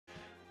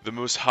The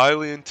most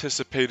highly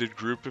anticipated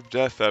group of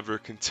death ever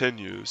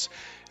continues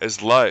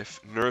as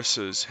Life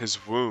nurses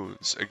his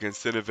wounds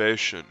against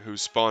Innovation,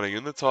 who's spawning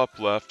in the top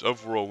left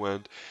of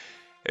Whirlwind,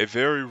 a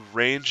very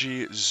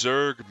rangy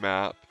Zerg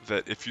map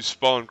that if you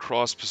spawn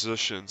cross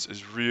positions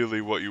is really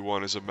what you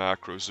want as a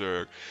macro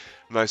Zerg.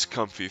 Nice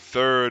comfy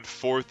third,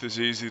 fourth is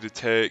easy to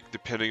take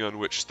depending on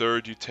which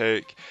third you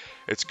take.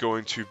 It's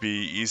going to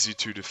be easy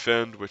to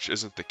defend, which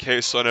isn't the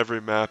case on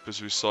every map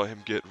as we saw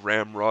him get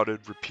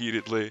ramrodded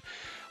repeatedly.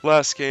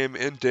 Last game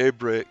in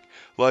Daybreak,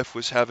 Life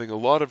was having a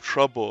lot of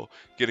trouble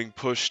getting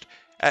pushed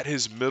at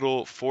his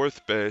middle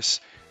fourth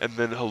base, and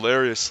then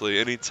hilariously,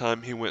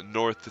 anytime he went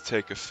north to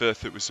take a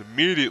fifth, it was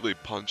immediately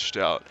punched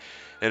out.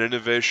 And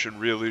Innovation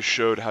really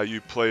showed how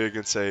you play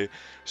against a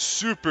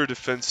super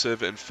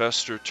defensive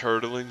Infestor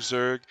turtling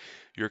Zerg.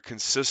 You're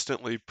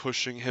consistently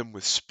pushing him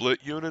with split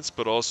units,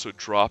 but also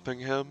dropping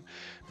him,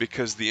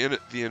 because the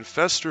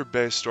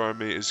Infestor-based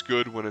army is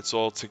good when it's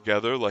all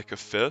together like a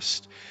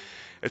fist.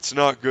 It's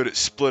not good at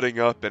splitting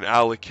up and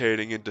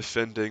allocating and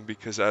defending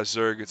because as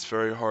Zerg it's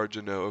very hard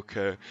to know,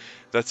 okay,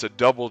 that's a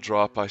double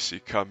drop I see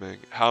coming.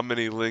 How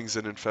many Lings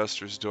and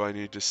Infestors do I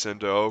need to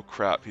send to, oh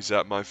crap, he's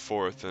at my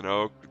fourth, and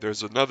oh,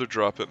 there's another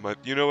drop at my,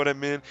 you know what I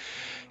mean?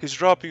 He's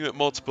dropping at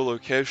multiple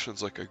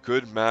locations like a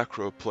good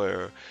macro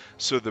player.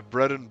 So the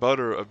bread and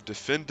butter of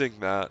defending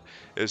that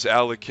is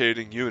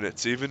allocating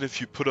units. Even if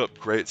you put up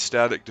great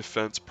static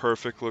defense,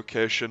 perfect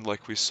location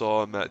like we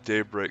saw in that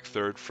Daybreak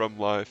third from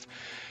Life,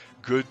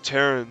 good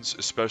Terrans,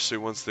 especially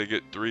once they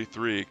get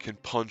 3-3, can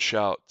punch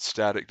out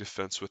static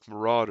defense with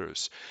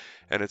Marauders.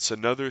 And it's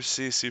another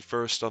CC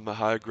first on the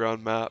high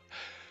ground map.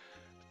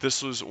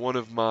 This was one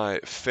of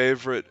my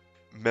favorite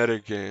meta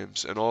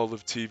games in all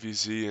of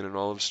TVZ and in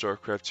all of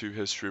StarCraft 2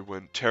 history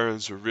when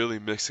Terrans were really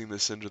mixing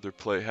this into their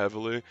play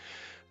heavily.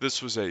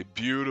 This was a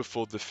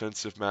beautiful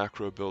defensive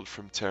macro build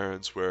from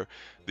Terrans where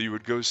you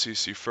would go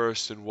CC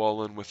first and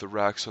wall in with the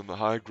racks on the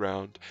high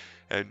ground,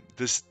 and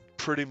this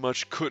pretty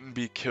much couldn't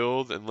be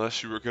killed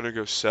unless you were going to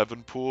go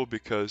 7 pool,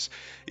 because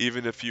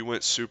even if you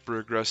went super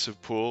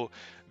aggressive pool,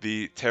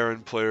 the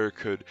Terran player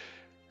could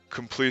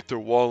complete their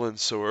wall in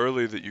so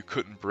early that you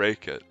couldn't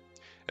break it.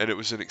 And it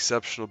was an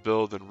exceptional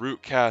build, and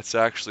Root Cats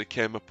actually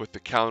came up with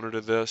the counter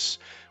to this,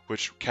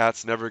 which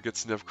Cats never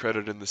gets enough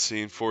credit in the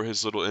scene for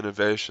his little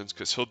innovations,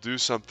 because he'll do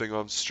something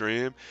on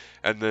stream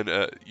and then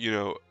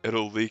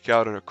it'll leak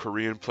out and a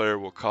Korean player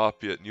will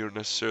copy it, and you don't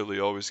necessarily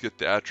always get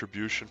the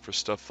attribution for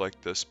stuff like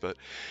this. But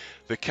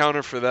the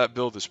counter for that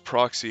build is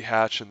Proxy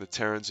Hatch and the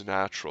Terran's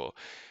Natural,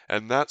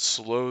 and that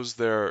slows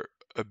their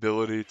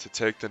ability to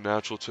take the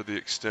natural to the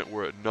extent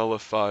where it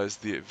nullifies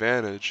the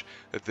advantage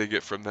that they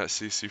get from that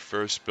CC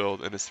first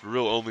build, and it's the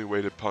real only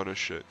way to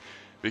punish it.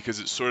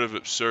 Because it's sort of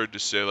absurd to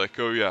say like,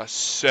 oh yeah,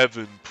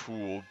 7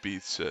 pool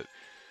beats it.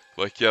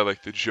 Like yeah,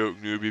 like the joke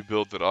newbie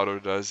build that auto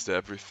does to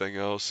everything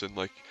else, and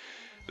like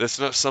that's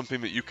not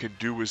something that you can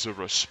do as a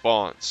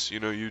response. You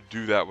know, you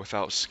do that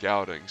without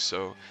scouting.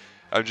 So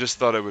I just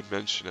thought I would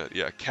mention it.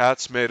 Yeah,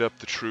 Cats made up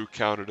the true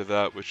counter to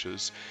that, which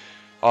is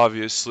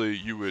obviously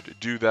you would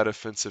do that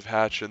offensive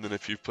hatch, and then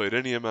if you've played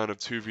any amount of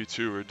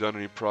 2v2 or done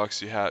any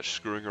proxy hatch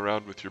screwing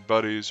around with your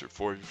buddies or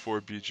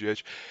 4v4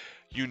 BGH,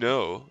 you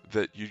know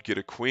that you'd get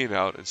a queen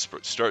out and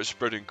start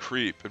spreading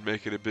creep and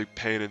make it a big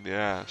pain in the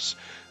ass.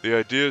 The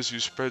idea is you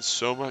spread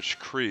so much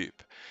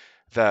creep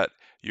that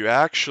you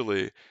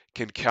actually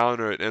can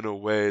counter it in a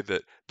way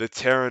that the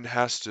Terran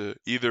has to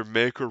either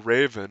make a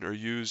Raven or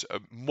use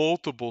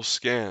multiple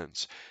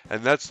scans.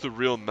 And that's the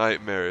real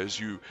nightmare, is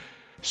you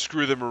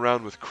screw them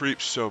around with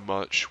creep so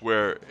much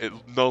where it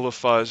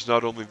nullifies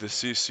not only the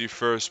CC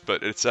first,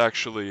 but it's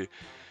actually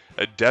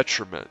a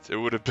detriment. It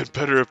would have been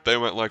better if they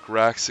went like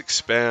Rax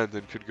Expand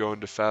and could go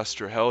into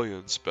faster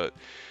Hellions, but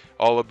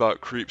all about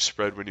creep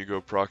spread when you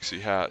go proxy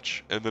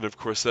hatch. And then of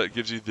course that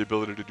gives you the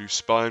ability to do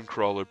spine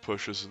crawler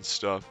pushes and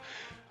stuff.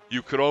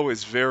 You could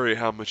always vary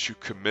how much you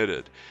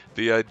committed.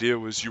 The idea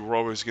was you were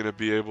always going to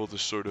be able to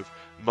sort of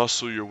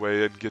muscle your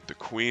way in, get the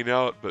queen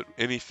out, but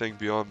anything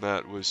beyond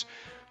that was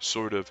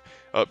sort of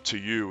up to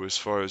you as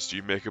far as do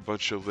you make a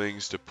bunch of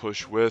lings to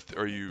push with,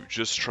 are you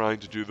just trying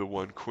to do the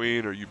one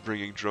queen, are you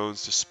bringing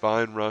drones to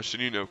spine rush,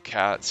 and you know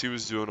Cats, he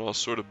was doing all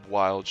sort of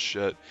wild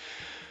shit,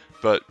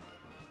 but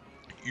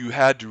you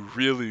had to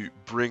really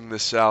bring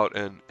this out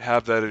and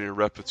have that in your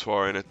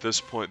repertoire, and at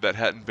this point that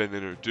hadn't been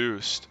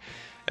introduced.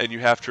 And you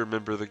have to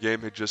remember the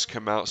game had just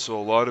come out, so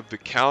a lot of the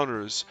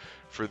counters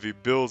for the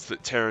builds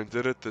that Terran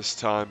did at this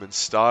time and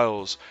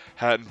styles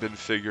hadn't been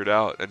figured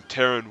out. And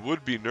Terran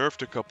would be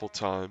nerfed a couple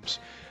times,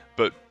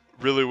 but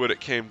really what it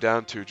came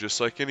down to, just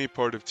like any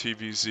part of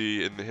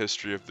TVZ in the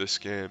history of this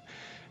game,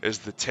 is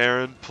the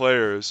Terran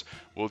players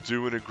will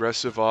do an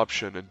aggressive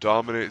option and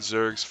dominate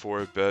Zergs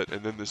for a bit,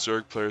 and then the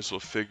Zerg players will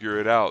figure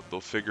it out.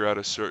 They'll figure out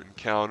a certain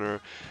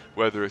counter,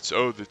 whether it's,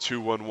 oh, the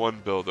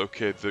 2-1-1 build,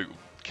 okay, the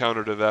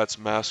counter to that's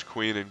Mass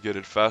Queen and get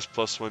it fast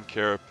 +1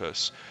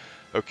 Carapace.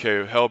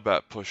 Okay,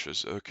 Hellbat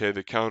pushes. Okay,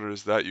 the counter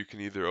is that you can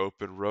either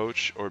open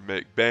Roach or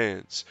make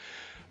Banes.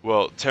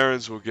 Well,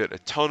 Terrans will get a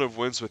ton of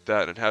wins with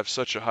that and have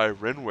such a high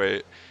win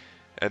rate,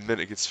 and then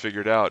it gets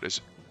figured out, is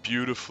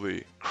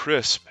beautifully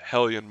crisp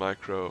Hellion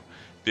micro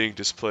being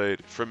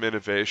displayed from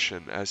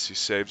Innovation as he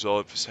saves all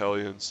of his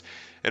Hellions.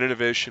 And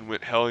Innovation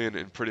went Hellion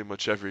in pretty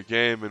much every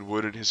game and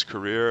would in his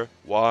career.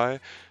 Why?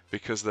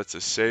 Because that's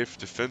a safe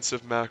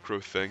defensive macro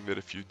thing that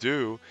if you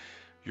do,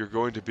 you're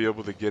going to be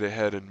able to get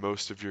ahead in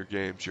most of your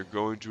games. You're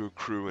going to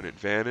accrue an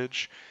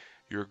advantage.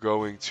 You're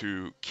going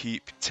to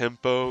keep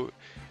tempo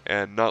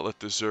and not let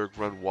the Zerg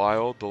run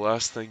wild. The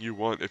last thing you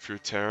want if you're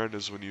Terran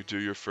is when you do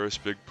your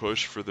first big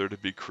push for there to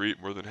be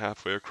creep more than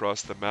halfway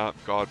across the map.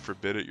 God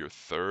forbid it, you're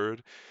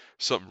third.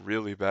 Something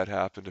really bad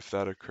happened if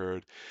that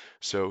occurred.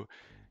 So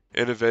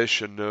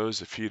Innovation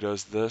knows if he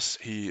does this,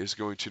 he is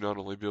going to not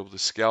only be able to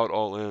scout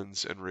all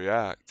ends and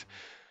react,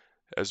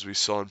 as we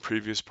saw in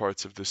previous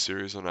parts of this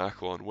series on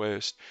Acheron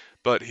Waste,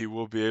 but he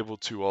will be able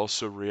to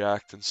also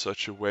react in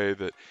such a way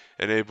that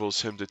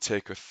enables him to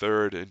take a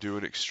third and do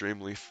an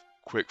extremely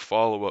quick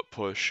follow-up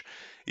push.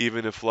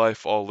 Even if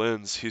life all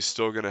ends, he's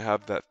still going to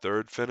have that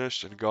third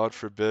finished, and God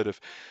forbid if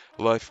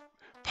life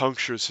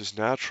punctures his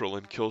natural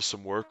and kills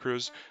some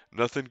workers,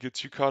 nothing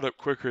gets you caught up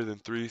quicker than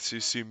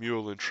 3cc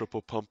mule and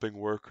triple pumping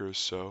workers.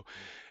 So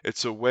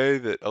it's a way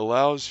that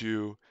allows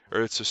you,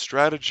 or it's a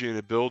strategy and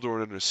a build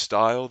order and a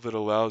style that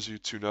allows you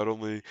to not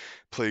only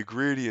play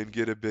greedy and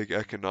get a big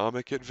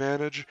economic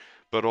advantage,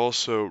 but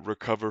also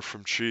recover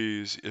from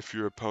cheese if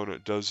your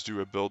opponent does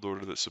do a build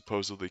order that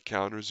supposedly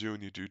counters you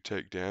and you do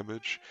take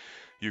damage.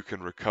 You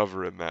can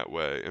recover in that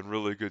way, and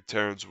really good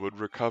Terrans would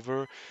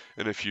recover.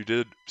 And if you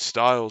did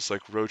styles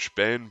like Roach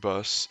Bane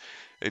busts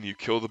and you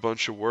killed a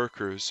bunch of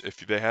workers, if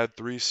they had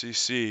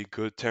 3cc,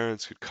 good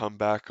Terrans could come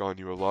back on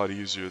you a lot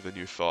easier than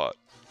you thought.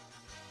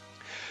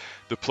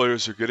 The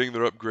players are getting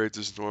their upgrades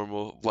as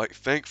normal. Like,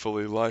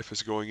 thankfully, life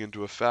is going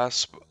into a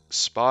fast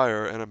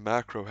spire and a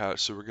macro hatch,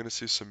 so we're going to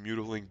see some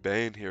mutiling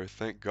Bane here,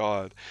 thank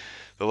God.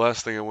 The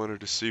last thing I wanted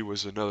to see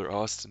was another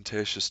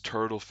ostentatious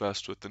turtle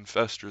fest with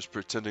infestors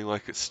pretending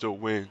like it's still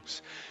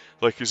Wings.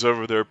 Like he's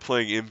over there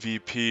playing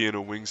MVP in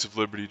a Wings of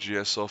Liberty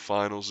GSL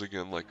finals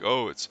again, like,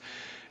 oh,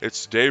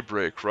 it's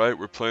daybreak, right?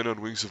 We're playing on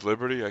Wings of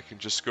Liberty, I can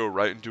just go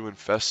right and do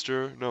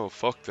infestor? No,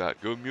 fuck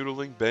that. Go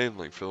mutiling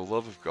Baneling, for the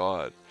love of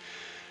God.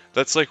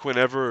 That's like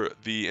whenever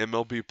the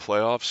MLB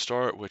playoffs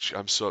start, which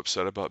I'm so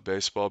upset about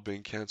baseball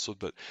being canceled,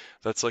 but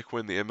that's like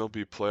when the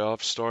MLB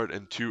playoffs start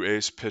and two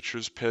ace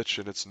pitchers pitch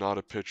and it's not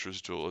a pitcher's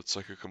duel. It's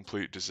like a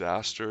complete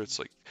disaster. It's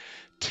like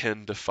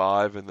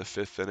 10-5 in the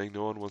fifth inning.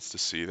 No one wants to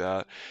see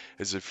that.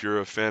 As if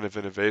you're a fan of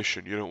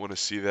Innovation, you don't want to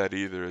see that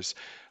either. As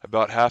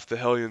about half the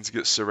Hellions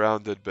get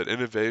surrounded, but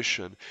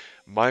Innovation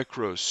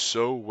micros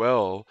so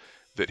well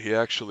that he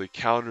actually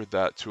countered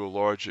that to a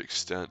large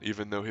extent.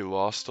 Even though he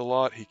lost a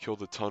lot, he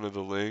killed a ton of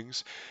the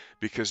Lings.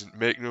 Because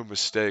make no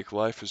mistake,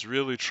 Life is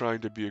really trying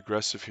to be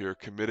aggressive here,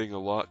 committing a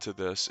lot to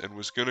this, and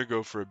was going to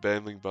go for a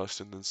Baneling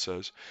bust and then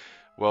says,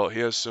 well,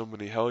 he has so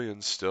many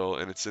Hellions still,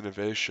 and it's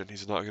Innovation,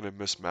 he's not going to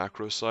miss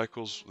macro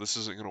cycles, this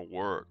isn't going to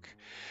work.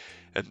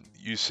 And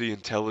you see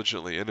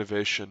intelligently,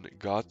 Innovation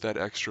got that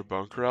extra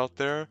bunker out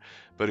there,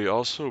 but he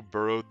also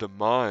burrowed the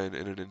mine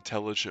in an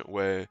intelligent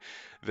way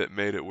that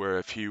made it where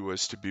if he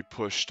was to be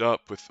pushed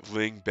up with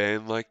Ling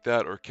Bane like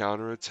that or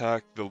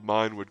counterattack, the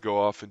mine would go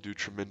off and do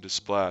tremendous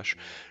splash.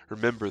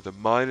 Remember, the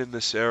mine in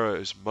this era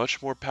is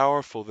much more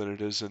powerful than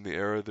it is in the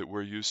era that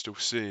we're used to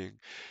seeing,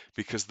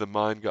 because the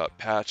mine got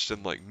patched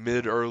in like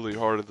mid-early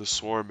Heart of the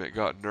Swarm, it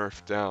got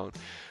nerfed down.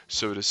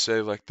 So to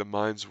say like the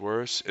mine's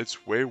worse,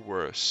 it's way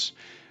worse.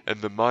 And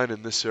the mine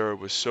in this era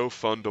was so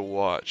fun to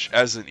watch.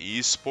 As an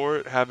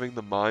esport, having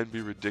the mine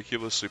be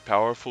ridiculously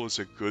powerful is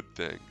a good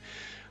thing.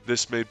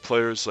 This made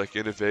players like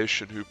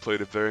Innovation, who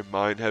played a very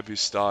mine-heavy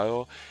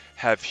style,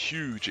 have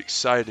huge,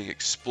 exciting,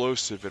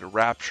 explosive, and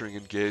rapturing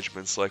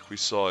engagements like we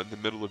saw in the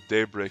middle of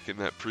Daybreak in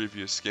that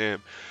previous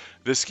game.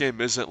 This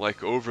game isn't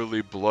like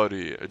overly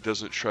bloody. It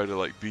doesn't try to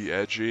like be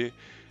edgy.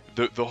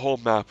 The whole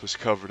map was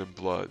covered in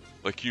blood.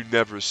 Like, you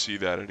never see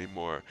that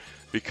anymore,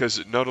 because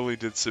it not only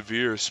did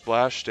severe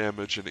splash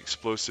damage and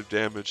explosive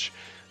damage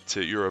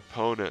to your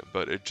opponent,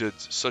 but it did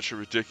such a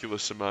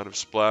ridiculous amount of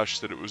splash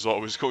that it was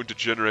always going to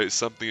generate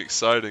something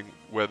exciting,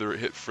 whether it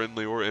hit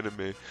friendly or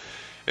enemy.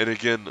 And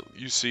again,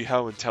 you see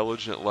how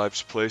intelligent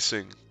Life's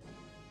placing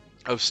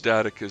of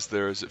static is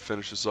there as it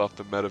finishes off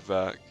the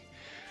medevac.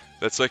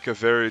 That's like a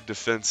very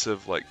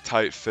defensive, like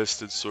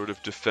tight-fisted sort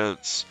of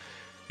defense.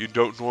 You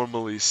don't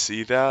normally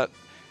see that.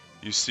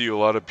 You see a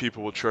lot of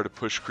people will try to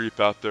push creep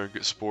out there and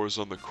get spores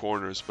on the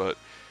corners, but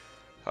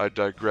I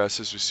digress.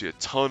 As we see a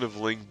ton of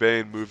Ling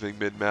Bane moving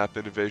mid-map,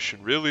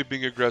 Innovation really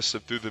being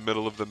aggressive through the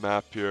middle of the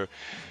map here,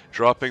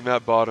 dropping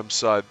that bottom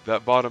side.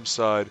 That bottom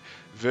side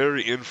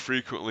very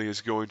infrequently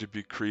is going to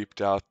be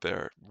creeped out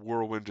there.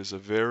 Whirlwind is a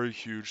very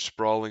huge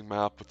sprawling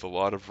map with a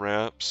lot of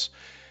ramps,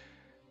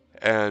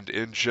 and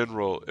in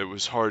general it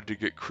was hard to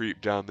get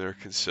creep down there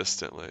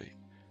consistently.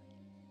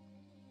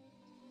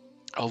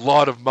 A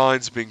lot of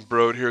mines being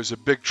broed here as a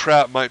big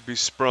trap might be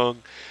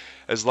sprung,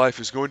 as Life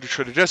is going to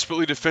try to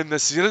desperately defend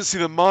this. He doesn't see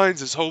the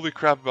mines as, holy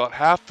crap, about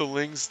half the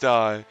Lings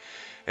die.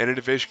 and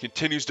Innovation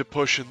continues to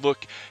push, and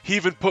look, he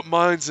even put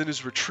mines in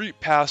his retreat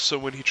path, so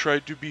when he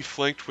tried to be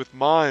flanked with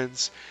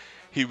mines,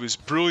 he was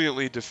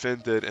brilliantly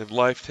defended, and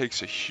Life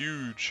takes a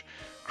huge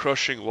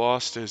crushing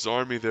loss to his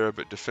army there,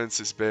 but defends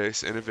his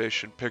base.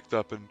 Innovation picked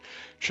up and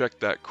checked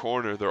that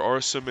corner. There are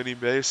so many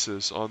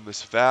bases on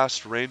this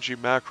vast, rangy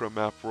macro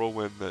map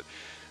Whirlwind that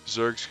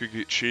Zergs could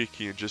get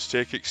cheeky and just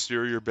take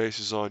exterior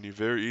bases on you.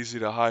 Very easy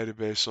to hide a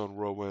base on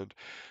Whirlwind.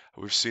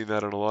 We've seen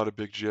that in a lot of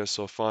big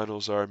GSL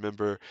finals. I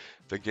remember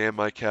the game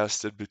I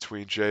casted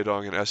between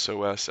J-Dong and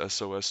SOS.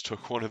 SOS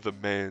took one of the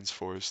mains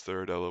for his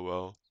third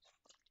LOL.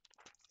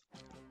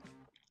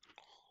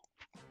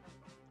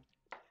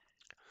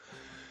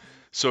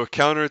 So a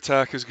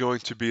counterattack is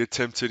going to be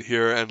attempted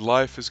here, and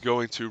Life is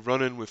going to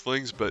run in with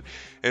Lings, but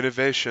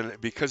Innovation,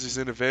 because his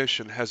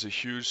Innovation, has a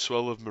huge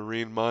swell of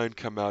Marine Mine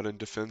come out and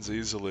defends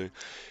easily.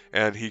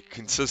 And he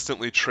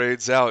consistently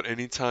trades out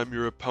anytime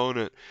your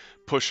opponent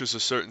pushes a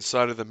certain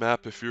side of the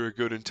map. If you're a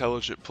good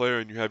intelligent player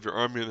and you have your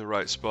army in the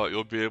right spot,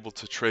 you'll be able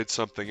to trade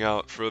something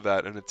out for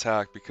that and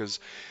attack,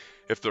 because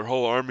if their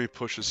whole army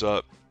pushes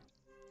up,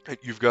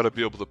 you've got to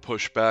be able to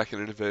push back,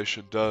 and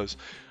Innovation does.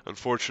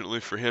 Unfortunately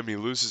for him, he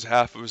loses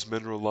half of his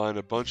mineral line,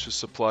 a bunch of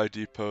supply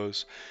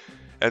depots.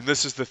 And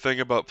this is the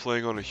thing about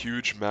playing on a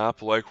huge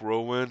map like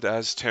Whirlwind.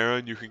 As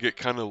Terran, you can get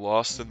kind of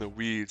lost in the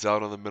weeds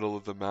out on the middle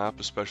of the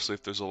map, especially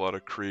if there's a lot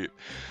of creep.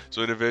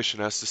 So Innovation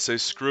has to say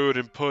screw it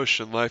and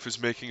push, and Life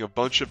is making a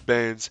bunch of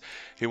banes.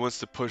 He wants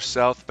to push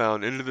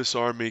southbound into this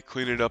army,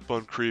 clean it up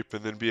on creep,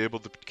 and then be able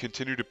to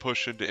continue to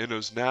push into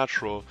Inno's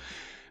natural.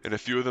 And a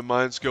few of the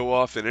mines go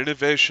off, and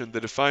Innovation, the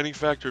defining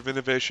factor of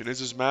Innovation is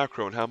his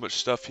macro and how much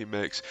stuff he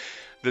makes.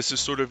 This is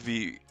sort of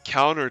the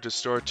counter to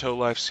Startale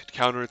Life's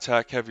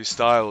counterattack heavy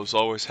style, is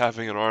always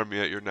having an army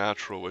at your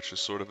natural, which is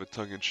sort of a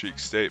tongue-in-cheek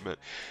statement.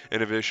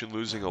 Innovation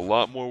losing a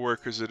lot more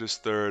workers at his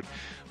third.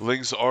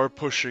 Lings are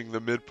pushing the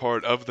mid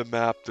part of the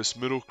map, this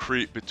middle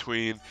creep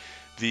between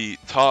the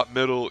top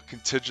middle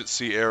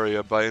contingency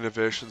area by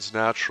Innovation's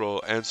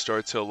natural and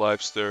Startale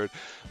Life's third.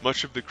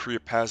 Much of the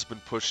creep has been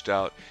pushed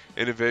out.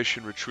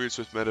 Innovation retreats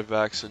with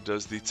medevacs and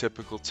does the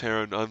typical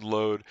Terran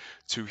unload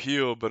to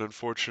heal, but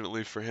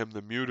unfortunately for him,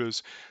 the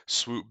mutas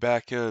swoop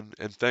back in,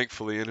 and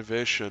thankfully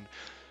Innovation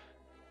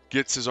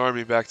gets his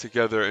army back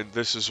together. And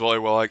this is why I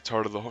like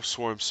Tart of the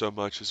Swarm so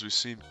much, as we've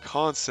seen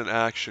constant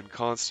action,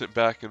 constant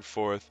back and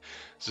forth.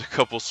 There's a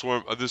couple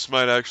swarm. This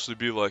might actually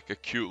be like a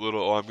cute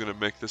little, oh, I'm gonna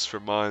make this for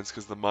mines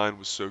because the mine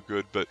was so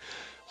good. But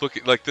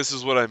look, like this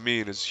is what I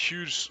mean: is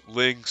huge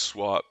Ling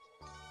swap.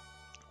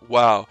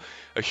 Wow,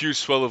 a huge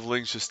swell of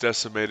Lings just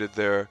decimated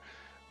there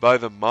by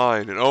the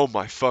mine, and oh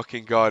my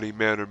fucking god, he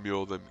manner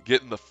muled him.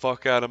 Getting the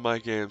fuck out of my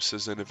game,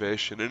 says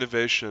Innovation.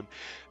 Innovation,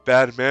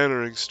 bad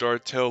mannering,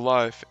 Startale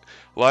Life.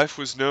 Life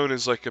was known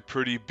as like a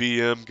pretty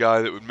BM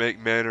guy that would make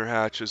manor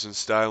hatches and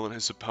style in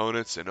his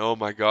opponents, and oh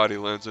my god, he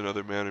lands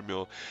another manor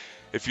mule.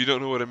 If you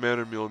don't know what a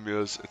manor mule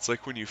is, it's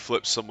like when you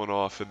flip someone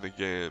off in the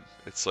game.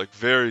 It's like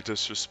very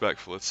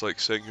disrespectful. It's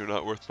like saying you're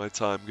not worth my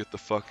time, get the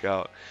fuck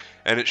out.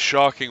 And it's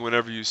shocking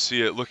whenever you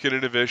see it. Look at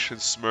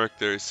Innovation's smirk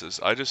there. He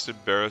says, I just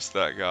embarrassed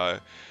that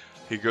guy.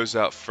 He goes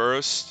out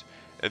first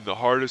in the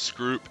hardest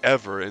group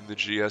ever in the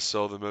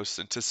GSL, the most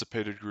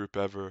anticipated group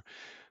ever.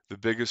 The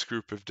biggest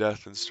group of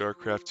death in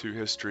StarCraft 2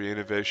 history.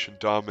 Innovation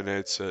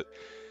dominates it,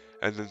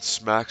 and then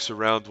smacks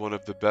around one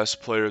of the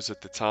best players at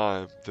the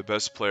time, the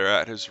best player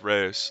at his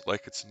race,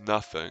 like it's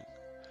nothing,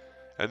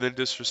 and then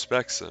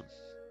disrespects him.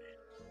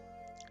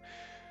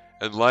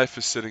 And Life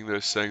is sitting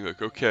there saying,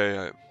 like, okay,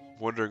 I'm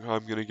wondering how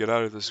I'm going to get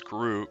out of this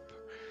group.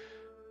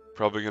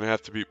 Probably going to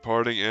have to beat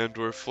Parting and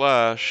or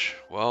Flash.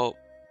 Well,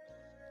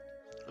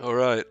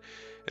 alright.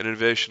 And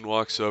Innovation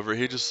walks over.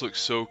 He just looks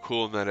so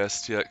cool in that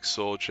STX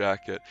Soul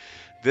jacket.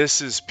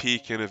 This is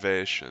peak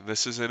Innovation.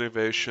 This is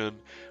Innovation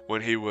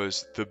when he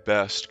was the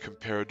best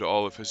compared to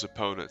all of his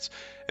opponents.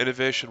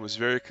 Innovation was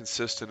very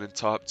consistent in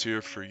top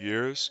tier for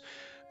years,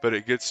 but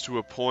it gets to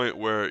a point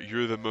where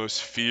you're the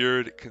most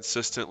feared,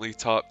 consistently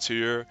top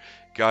tier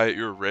guy at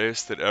your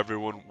race that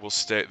everyone will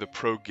stay, the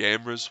pro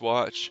gamers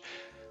watch.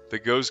 The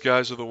Ghost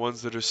guys are the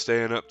ones that are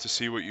staying up to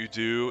see what you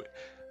do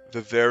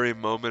the very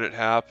moment it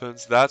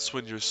happens. That's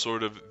when you're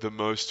sort of the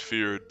most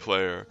feared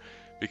player.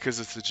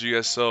 Because it's the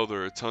GSL,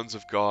 there are tons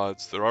of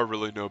gods. There are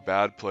really no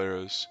bad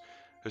players.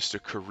 It's a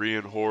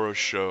Korean horror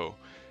show.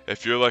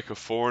 If you're like a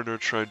foreigner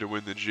trying to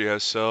win the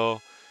GSL,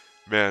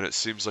 man, it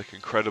seems like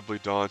incredibly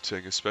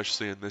daunting,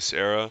 especially in this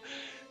era.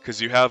 Because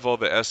you have all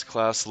the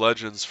S-class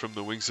legends from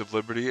the Wings of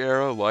Liberty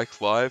era, like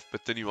Live,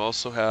 but then you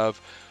also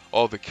have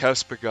all the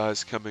Kespa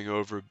guys coming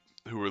over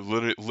who are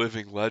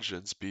living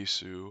legends.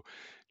 Bisu,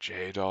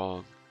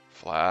 Jaedong,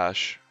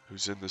 Flash,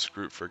 who's in this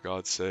group for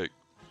God's sake.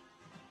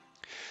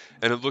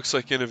 And it looks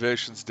like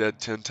Innovation's dead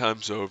 10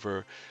 times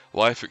over.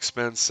 Life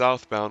expands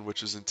southbound,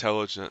 which is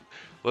intelligent.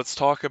 Let's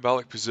talk about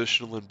like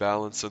positional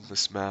imbalance in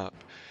this map.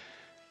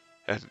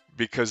 And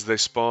because they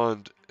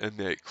spawned in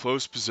a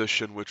close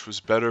position, which was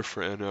better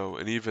for Inno,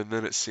 and even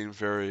then it seemed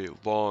very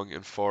long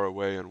and far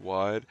away and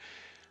wide.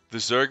 the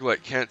Zerg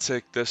like can't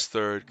take this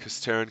third because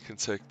Terran can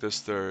take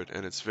this third,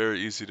 and it's very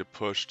easy to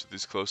push to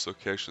these close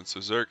locations. So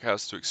Zerg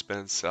has to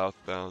expand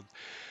southbound,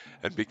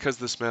 and because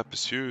this map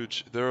is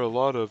huge, there are a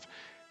lot of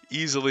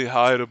easily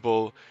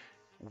hideable,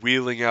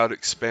 wheeling out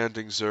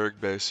expanding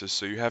Zerg bases.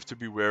 So you have to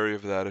be wary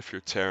of that if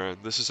you're Terran.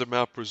 This is a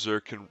map where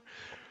Zerg can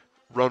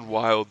run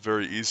wild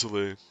very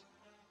easily,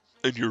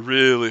 and you're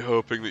really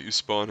hoping that you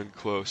spawn in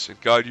close. And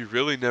God, you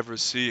really never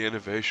see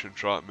innovation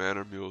drop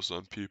mana mules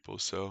on people,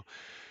 so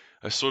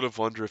I sort of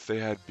wonder if they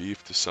had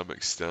beef to some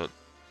extent.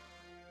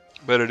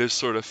 But it is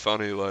sort of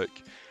funny, like,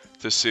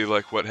 to see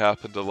like what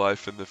happened to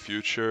Life in the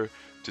future,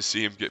 to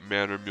see him get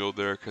mana mule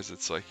there, because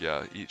it's like,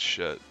 yeah, eat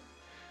shit.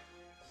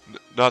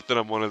 Not that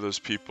I'm one of those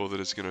people that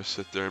is gonna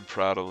sit there and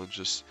prattle and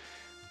just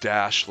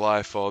dash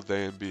Life all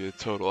day and be a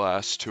total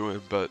ass to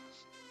him, but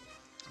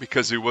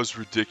because he was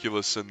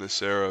ridiculous in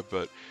this era,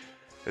 but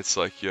it's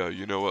like, yo,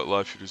 you know what,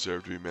 Life, you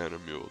deserve to be mana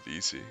muled,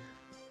 easy.